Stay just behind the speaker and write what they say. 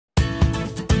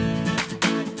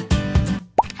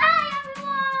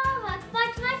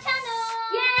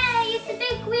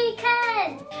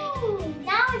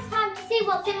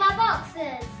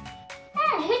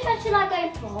I go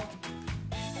for?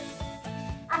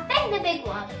 I think the big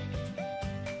one.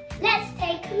 Let's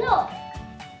take a look.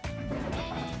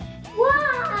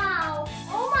 Wow!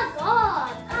 Oh my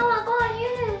god! Oh my god,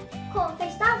 unicorn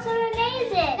fish, that's so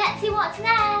amazing! Let's see what's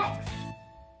next.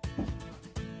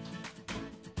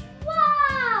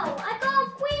 Wow! I got a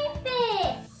queen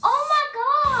fish! Oh my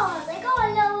god! I got a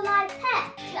little live pet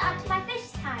to add to my fish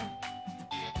tank.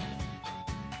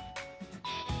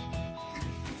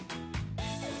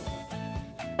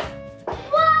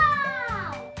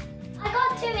 Wow! I got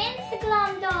 2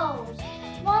 Instagram dolls.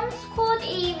 One's called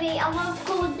Evie and one's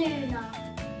called Luna.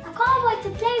 I can't wait to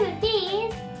play with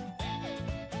these.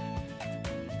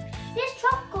 This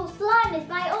tropical slime is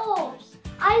by Orbs.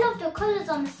 I love the colours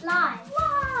on the slime.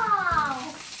 Wow!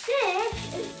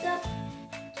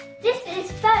 This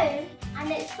is foam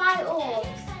and it's by Orbs.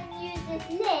 You can use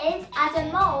this lid as a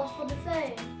mould for the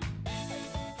foam.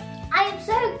 I am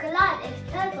so glad it's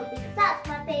purple because that's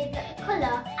my favourite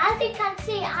colour. As you can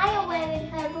see, I am wearing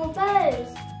purple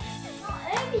bows. Not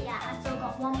over yet, I still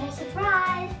got one more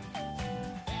surprise.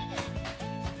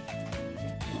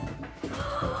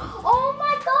 Oh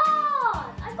my god!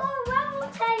 I got a rebel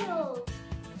tail!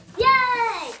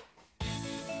 Yay!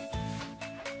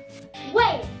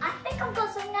 Wait, I think I've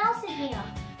got something else in here.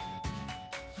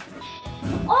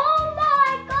 Oh my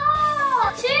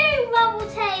god! 2 rebel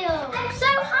tails! I'm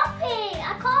so happy!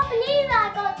 I can't believe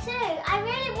I got 2. I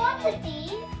really wanted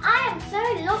these. I am so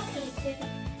lucky to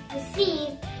receive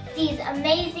these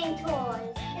amazing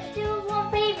toys. If there was one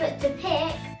favourite to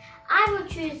pick, I would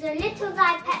choose the Little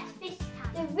Guy Pet fish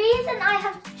tank. The reason I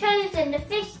have chosen the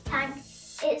fish tank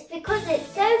is because it's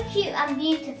so cute and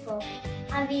beautiful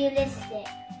and realistic.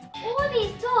 All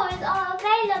these toys are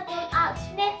available at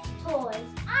Smyth Toys.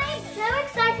 I am so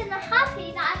excited and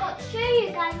happy that I got to show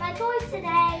you guys my toys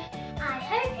today. I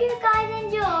hope you guys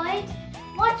enjoyed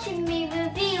watching me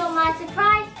reveal my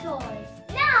surprise toys.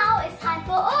 Now it's time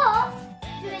for us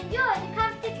to enjoy the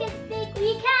Character Kidz Big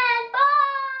Weekend.